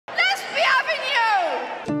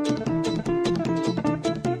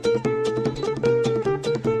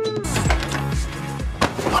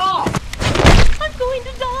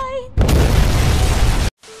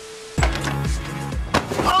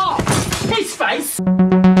face!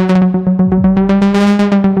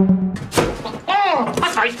 Oh, my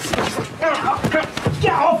face!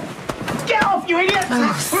 Get off! Get off, you idiot!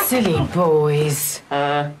 Oh, silly boys.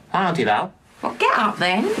 Hi, Auntie Val. Well, get up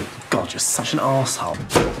then. God, you're such an arsehole.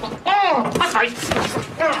 Oh, my face!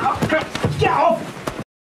 Get off!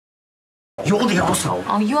 You're the arsehole.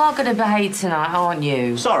 Oh, you are going to behave tonight, aren't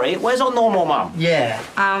you? Sorry, where's our normal mum? Yeah.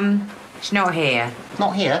 She's not here.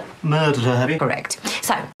 Not here. Murdered her, have you? Correct.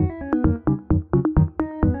 So.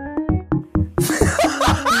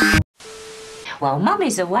 Well,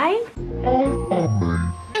 Mummy's away. But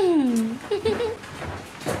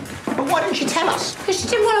why didn't she tell us? Because she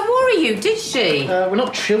didn't want to worry you, did she? We're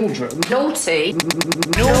not children. Naughty.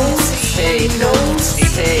 Naughty.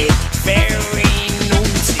 Naughty. Very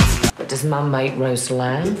naughty. But does Mum make roast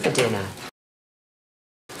lamb for dinner?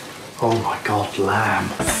 Oh my God, lamb.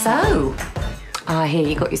 So, I hear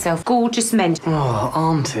you got yourself gorgeous men. Oh,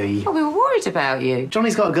 Auntie. Oh, we were worried about you.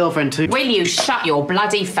 Johnny's got a girlfriend too. Will you shut your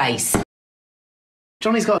bloody face?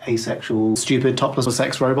 Johnny's got asexual, stupid, topless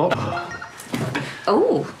sex robot.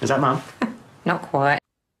 Oh, Is that Mum? not quite.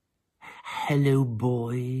 Hello,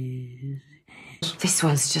 boys. This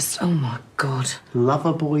one's just, oh my God.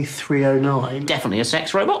 Loverboy 309. Definitely a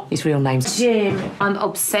sex robot. His real name's Jim. I'm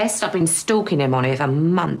obsessed. I've been stalking him on here for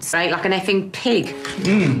months. Right, like an effing pig.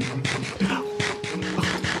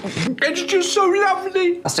 It's just so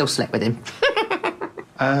lovely. I still slept with him.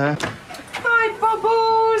 Hi,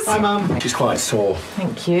 Bubbles. Hi, Mum. She's quite sore.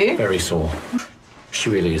 Thank you. Very sore. She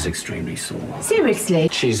really is extremely sore. Seriously?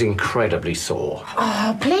 She's incredibly sore.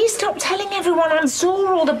 Oh, please stop telling everyone I'm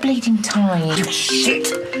sore all the bleeding time. You shit!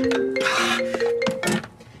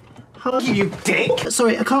 Hi, you dick.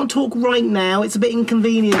 Sorry, I can't talk right now. It's a bit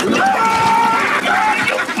inconvenient.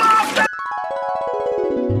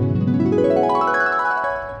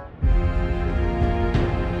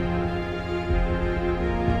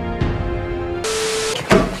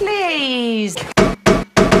 Please.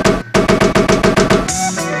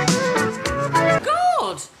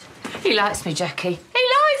 God! He likes me, Jackie. He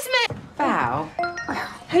likes me! Val,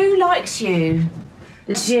 who likes you?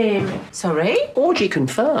 Jim. Sorry? Orgy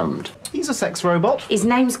confirmed. He's a sex robot. His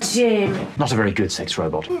name's Jim. Not a very good sex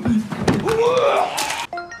robot.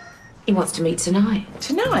 He wants to meet tonight.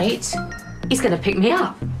 Tonight? He's going to pick me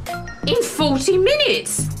up. In 40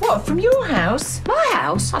 minutes. What, from your house? My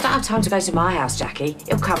house? I don't have time to go to my house, Jackie.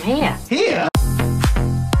 He'll come here. Here?